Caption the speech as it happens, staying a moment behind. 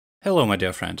Hello, my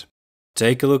dear friend.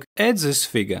 Take a look at this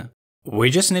figure.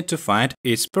 We just need to find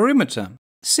its perimeter.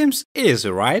 Seems easy,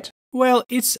 right? Well,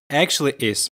 it actually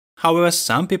is. However,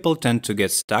 some people tend to get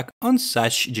stuck on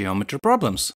such geometry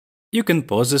problems. You can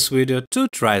pause this video to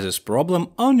try this problem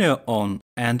on your own,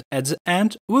 and at the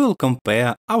end we will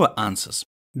compare our answers.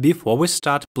 Before we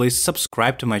start, please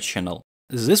subscribe to my channel.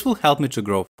 This will help me to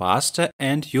grow faster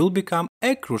and you'll become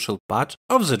a crucial part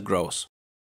of that growth.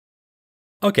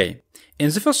 Okay, in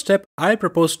the first step I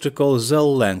propose to call the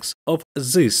length of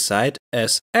this side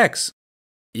as x.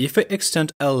 If I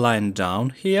extend a line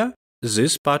down here,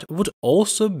 this part would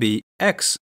also be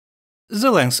x.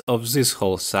 The length of this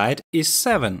whole side is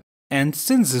 7, and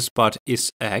since this part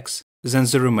is x, then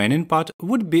the remaining part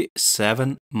would be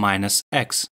 7 minus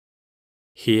x.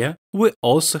 Here we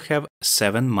also have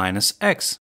 7 minus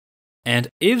x. And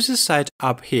if the side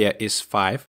up here is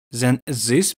 5, then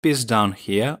this piece down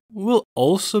here will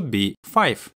also be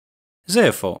 5.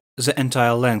 Therefore, the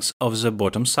entire length of the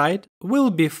bottom side will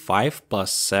be 5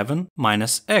 plus 7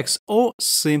 minus x, or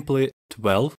simply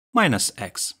 12 minus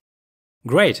x.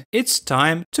 Great, it's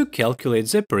time to calculate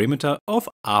the perimeter of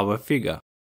our figure.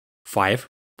 5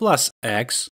 plus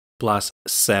x plus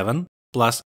 7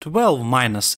 plus 12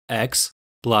 minus x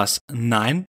plus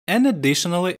 9, and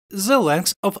additionally the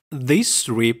length of these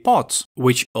three pots,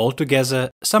 which altogether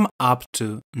sum up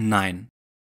to 9.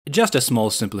 Just a small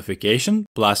simplification,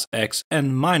 plus x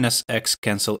and minus x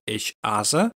cancel each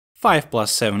other, 5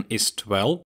 plus 7 is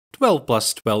 12, 12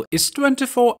 plus 12 is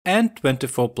 24, and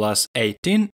 24 plus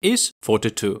 18 is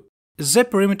 42. The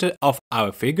perimeter of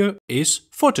our figure is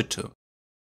 42.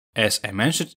 As I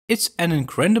mentioned, it's an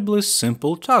incredibly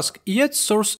simple task, yet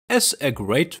serves as a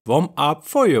great warm-up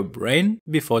for your brain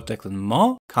before tackling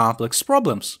more complex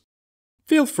problems.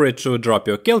 Feel free to drop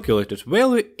your calculated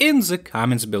value in the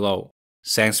comments below.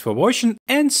 Thanks for watching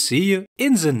and see you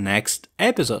in the next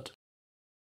episode.